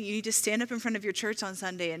Lord is saying you need to stand up in front of your church on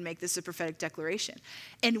Sunday and make this a prophetic declaration.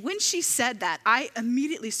 And when she said that, I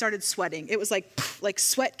immediately started sweating. It was like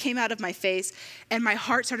sweat came out of my face and my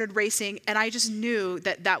heart started racing. And I just knew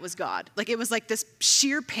that was God. Like it was like this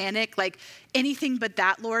sheer panic, like anything but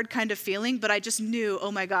that, Lord, kind of feeling. But I just knew,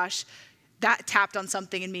 oh my gosh, that tapped on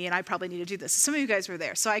something in me and I probably need to do this. Some of you guys were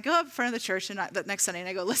there. So I go up in front of the church and the next Sunday and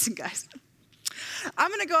I go, listen, guys, I'm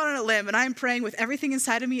going to go out on a limb, and I'm praying with everything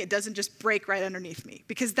inside of me, it doesn't just break right underneath me,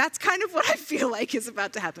 because that's kind of what I feel like is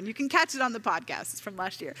about to happen. You can catch it on the podcast. It's from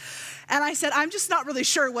last year. And I said, I'm just not really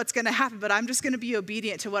sure what's going to happen, but I'm just going to be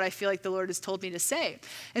obedient to what I feel like the Lord has told me to say.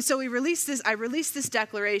 And so I released this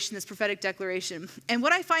declaration, this prophetic declaration. And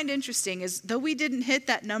what I find interesting is, though we didn't hit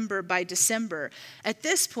that number by December, at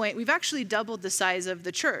this point, we've actually doubled the size of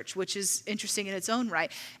the church, which is interesting in its own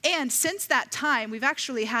right. And since that time, we've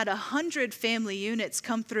actually had 100 family units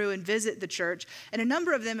come through and visit the church, and a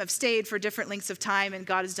number of them have stayed for different lengths of time, and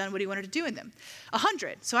God has done what he wanted to do in them.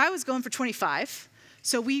 100. So I was going for 25.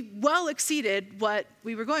 So we well exceeded what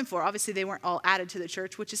we were going for. Obviously, they weren't all added to the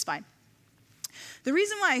church, which is fine. The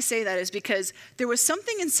reason why I say that is because there was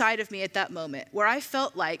something inside of me at that moment where I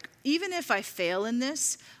felt like, even if I fail in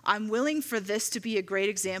this, I'm willing for this to be a great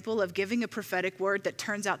example of giving a prophetic word that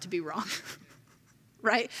turns out to be wrong.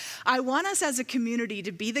 Right? I want us as a community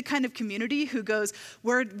to be the kind of community who goes,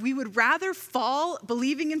 where we would rather fall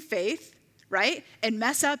believing in faith, right? And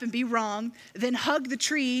mess up and be wrong than hug the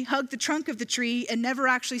trunk of the tree, and never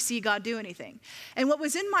actually see God do anything. And what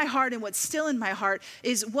was in my heart and what's still in my heart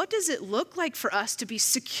is, what does it look like for us to be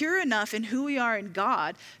secure enough in who we are in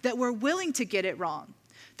God that we're willing to get it wrong?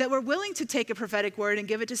 That we're willing to take a prophetic word and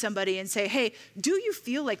give it to somebody and say, hey, do you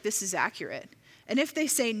feel like this is accurate? And if they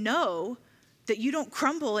say no, that you don't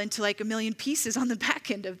crumble into like a million pieces on the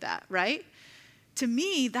back end of that, right? To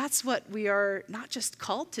me, that's what we are not just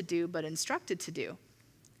called to do, but instructed to do.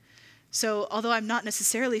 So although I'm not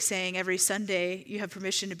necessarily saying every Sunday you have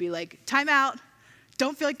permission to be like, time out,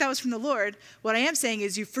 don't feel like that was from the Lord, what I am saying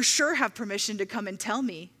is you for sure have permission to come and tell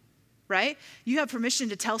me, right? You have permission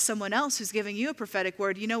to tell someone else who's giving you a prophetic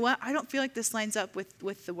word, you know what, I don't feel like this lines up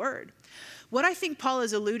with the word. What I think Paul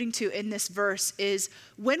is alluding to in this verse is,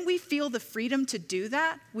 when we feel the freedom to do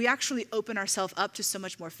that, we actually open ourselves up to so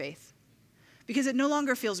much more faith. Because it no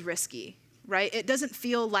longer feels risky, right? It doesn't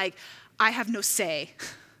feel like I have no say.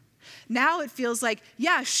 Now it feels like,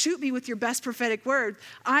 yeah, shoot me with your best prophetic word.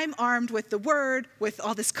 I'm armed with the word, with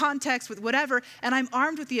all this context, with whatever, and I'm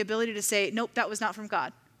armed with the ability to say, nope, that was not from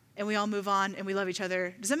God. And we all move on and we love each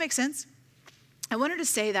other. Does that make sense? I wanted to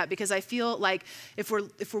say that because I feel like if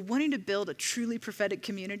we're wanting to build a truly prophetic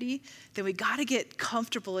community, then we got to get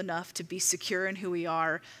comfortable enough to be secure in who we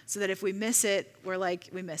are, so that if we miss it, we're like,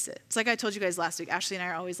 we miss it. It's like I told you guys last week, Ashley and I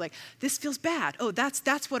are always like, this feels bad. Oh,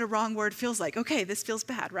 that's what a wrong word feels like. Okay, this feels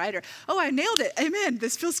bad, right? Or, oh, I nailed it. Amen.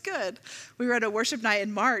 This feels good. We were at a worship night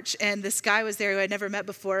in March, and this guy was there who I'd never met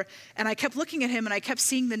before, and I kept looking at him, and I kept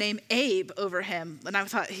seeing the name Abe over him, and I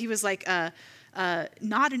thought he was like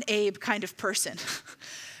not an Abe kind of person.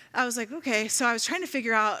 I was like, okay. So I was trying to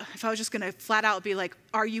figure out if I was just going to flat out be like,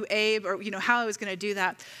 are you Abe? Or, how I was going to do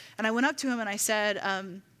that. And I went up to him and I said,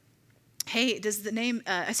 hey, does the name,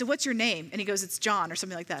 I said, what's your name? And he goes, it's John, or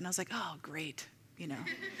something like that. And I was like, oh, great.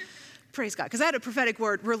 Praise God. Because I had a prophetic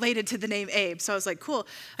word related to the name Abe. So I was like, cool.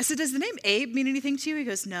 I said, does the name Abe mean anything to you? He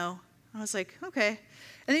goes, no. I was like, okay. And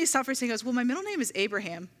then he stopped for a second and goes, well, my middle name is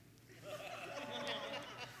Abraham.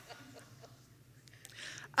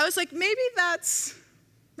 I was like, maybe that's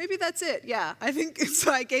it. Yeah, I think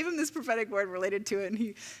so. I gave him this prophetic word related to it,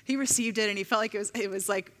 and he received it, and he felt like it was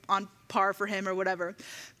like on par for him or whatever.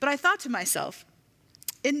 But I thought to myself,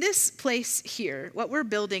 in this place here, what we're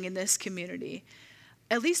building in this community,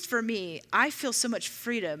 at least for me, I feel so much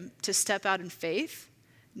freedom to step out in faith,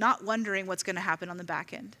 not wondering what's going to happen on the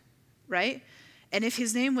back end, right? And if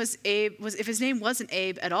his name was Abe, if his name wasn't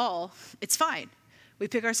Abe at all, it's fine. We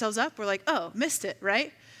pick ourselves up, we're like, oh, missed it,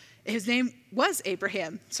 right? His name was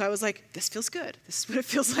Abraham. So I was like, this feels good. This is what it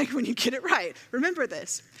feels like when you get it right. Remember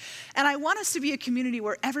this. And I want us to be a community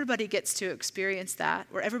where everybody gets to experience that,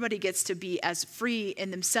 where everybody gets to be as free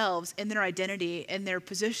in themselves, in their identity, in their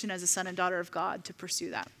position as a son and daughter of God, to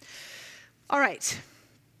pursue that. All right.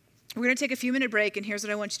 We're going to take a few-minute break, and here's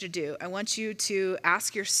what I want you to do. I want you to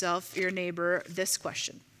ask yourself, your neighbor, this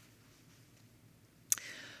question.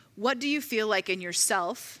 What do you feel like in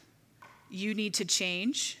yourself you need to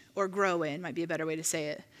change or grow in, might be a better way to say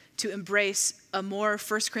it, to embrace a more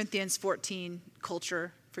 1 Corinthians 14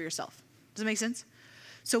 culture for yourself? Does it make sense?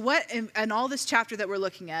 So what, in all this chapter that we're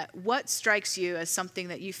looking at, what strikes you as something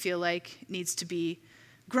that you feel like needs to be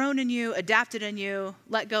grown in you, adapted in you,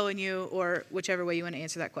 let go in you, or whichever way you want to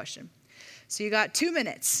answer that question? So you got 2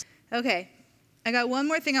 minutes. Okay, I got one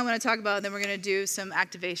more thing I want to talk about, and then we're going to do some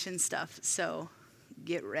activation stuff. So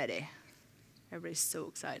get ready. Everybody's so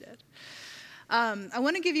excited. I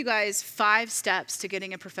want to give you guys 5 steps to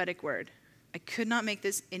getting a prophetic word. I could not make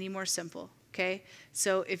this any more simple. okay?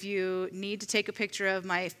 So if you need to take a picture of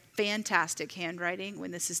my fantastic handwriting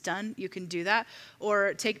when this is done, you can do that,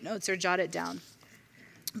 or take notes or jot it down.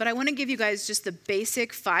 But I want to give you guys just the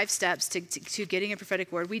basic 5 steps to getting a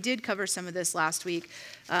prophetic word. We did cover some of this last week,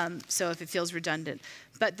 so if it feels redundant.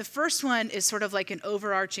 But the first one is sort of like an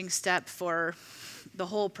overarching step for the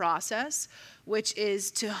whole process, which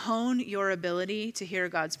is to hone your ability to hear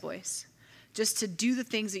God's voice. Just to do the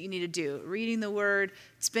things that you need to do, reading the word,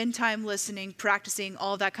 spend time listening, practicing,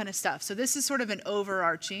 all that kind of stuff. So this is sort of an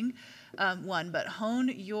overarching one, but hone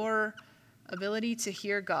your ability to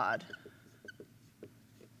hear God.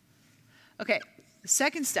 Okay, the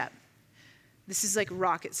second step. This is like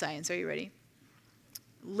rocket science. Are you ready?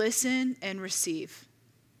 Listen and receive.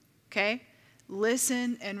 Okay?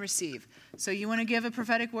 Listen and receive. So you want to give a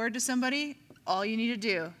prophetic word to somebody? All you need to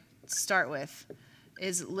do, start with,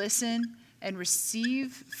 is listen and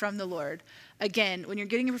receive from the Lord. Again, when you're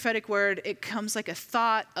getting a prophetic word, it comes like a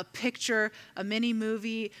thought, a picture, a mini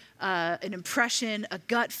movie, an impression, a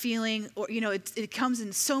gut feeling, or, it comes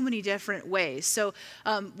in so many different ways. So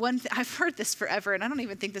I've heard this forever, and I don't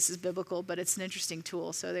even think this is biblical, but it's an interesting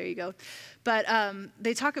tool, so there you go. But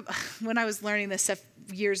they talk about, when I was learning this stuff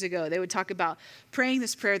years ago, they would talk about praying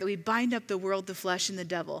this prayer that we bind up the world, the flesh, and the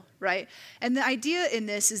devil, right? And the idea in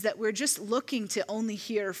this is that we're just looking to only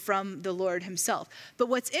hear from the Lord himself. But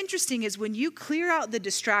what's interesting is when you clear out the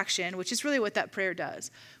distraction, which is really what that prayer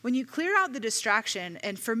does, when you clear out the distraction,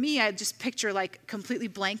 and for me, I just picture like completely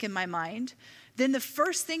blank in my mind, then the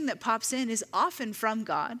first thing that pops in is often from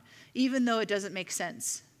God, even though it doesn't make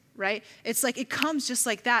sense. Right? It's like it comes just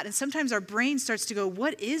like that. And sometimes our brain starts to go,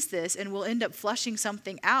 what is this? And we'll end up flushing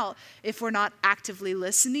something out if we're not actively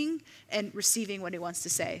listening and receiving what he wants to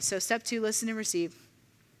say. So step 2, listen and receive.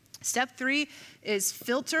 Step 3 is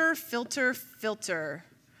filter, filter, filter.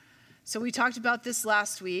 So we talked about this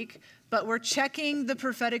last week, but we're checking the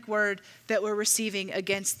prophetic word that we're receiving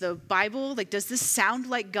against the Bible. Like, does this sound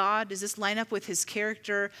like God? Does this line up with his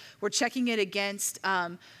character? We're checking it against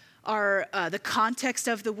the context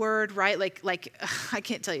of the word, right? Like I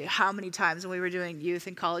can't tell you how many times when we were doing youth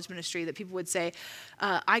and college ministry that people would say,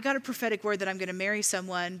 I got a prophetic word that I'm going to marry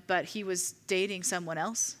someone, but he was dating someone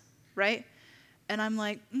else, right? And I'm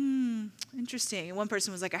like, interesting. And one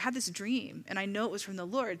person was like, I had this dream, and I know it was from the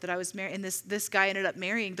Lord that I was married, and this guy ended up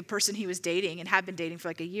marrying the person he was dating and had been dating for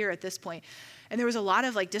like a year at this point. And there was a lot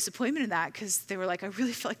of like disappointment in that because they were like, I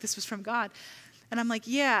really feel like this was from God. And I'm like,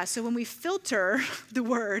 yeah, so when we filter the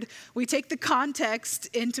word, we take the context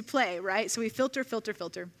into play, right? So we filter, filter,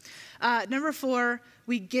 filter. Number 4,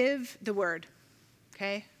 we give the word,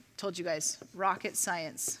 okay? Told you guys, rocket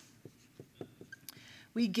science.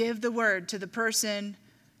 We give the word to the person,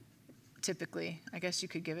 typically. I guess you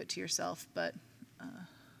could give it to yourself, but...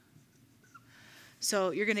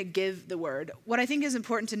 So you're going to give the word. What I think is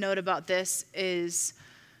important to note about this is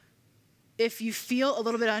if you feel a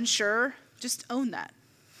little bit unsure, just own that,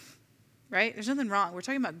 right? There's nothing wrong. We're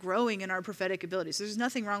talking about growing in our prophetic abilities. So there's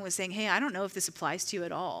nothing wrong with saying, hey, I don't know if this applies to you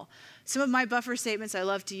at all. Some of my buffer statements I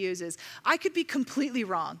love to use is, I could be completely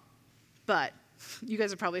wrong, but you guys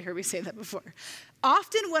have probably heard me say that before.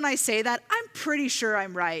 Often when I say that, I'm pretty sure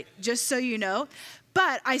I'm right, just so you know.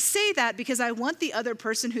 But I say that because I want the other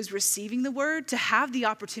person who's receiving the word to have the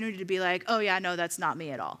opportunity to be like, oh yeah, no, that's not me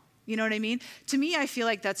at all. You know what I mean? To me, I feel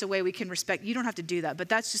like that's a way we can respect. You don't have to do that, but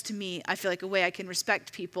that's just to me, I feel like a way I can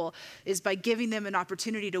respect people is by giving them an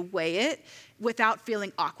opportunity to weigh it without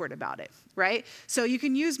feeling awkward about it, right? So you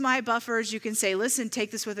can use my buffers. You can say, listen,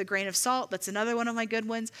 take this with a grain of salt. That's another one of my good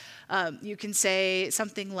ones. You can say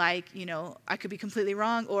something like, I could be completely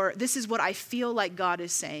wrong, or this is what I feel like God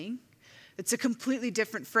is saying. It's a completely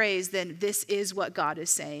different phrase than this is what God is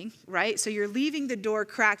saying, right? So you're leaving the door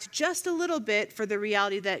cracked just a little bit for the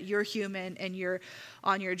reality that you're human and you're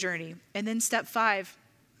on your journey. And then step 5,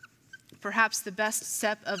 perhaps the best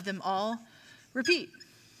step of them all, repeat.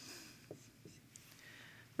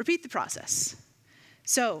 Repeat the process.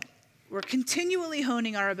 So we're continually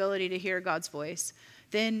honing our ability to hear God's voice.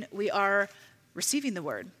 Then we are receiving the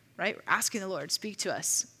word, right? We're asking the Lord, speak to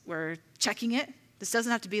us. We're checking it. This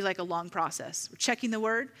doesn't have to be like a long process. We're checking the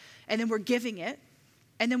word, and then we're giving it.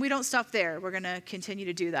 And then we don't stop there. We're going to continue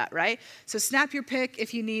to do that, right? So snap your pick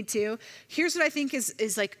if you need to. Here's what I think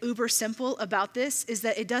is like uber simple about this, is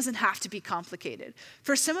that it doesn't have to be complicated.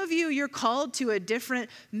 For some of you, you're called to a different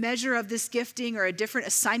measure of this gifting or a different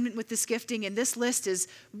assignment with this gifting, and this list is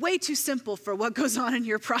way too simple for what goes on in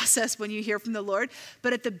your process when you hear from the Lord.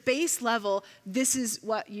 But at the base level, this is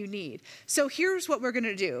what you need. So here's what we're going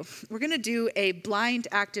to do. We're going to do a blind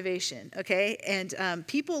activation, okay? And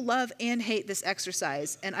people love and hate this exercise.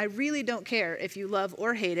 eyes. And I really don't care if you love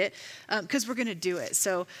or hate it, because we're going to do it.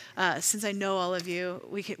 So since I know all of you,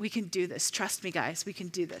 we can do this. Trust me, guys, we can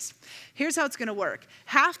do this. Here's how it's going to work.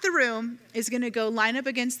 Half the room is going to go line up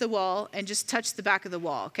against the wall and just touch the back of the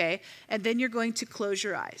wall, okay? And then you're going to close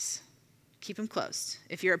your eyes. Keep them closed.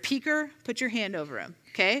 If you're a peeker, put your hand over them,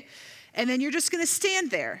 okay? And then you're just going to stand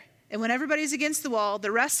there. And when everybody's against the wall,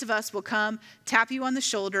 the rest of us will come, tap you on the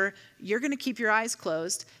shoulder. You're going to keep your eyes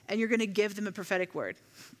closed, and you're going to give them a prophetic word.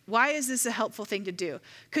 Why is this a helpful thing to do?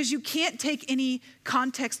 Because you can't take any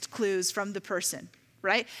context clues from the person,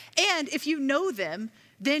 right? And if you know them,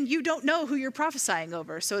 then you don't know who you're prophesying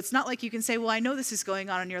over. So it's not like you can say, well, I know this is going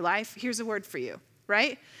on in your life. Here's a word for you,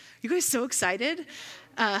 right? You guys so excited?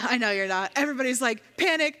 I know you're not. Everybody's like,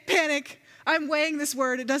 panic, panic. I'm weighing this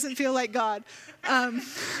word. It doesn't feel like God. This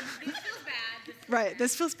feels bad. Right,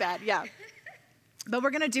 this feels bad, yeah. But we're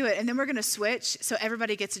going to do it, and then we're going to switch so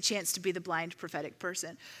everybody gets a chance to be the blind prophetic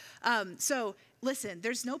person. So listen,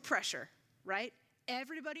 there's no pressure, right?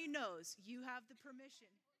 Everybody knows you have the permission.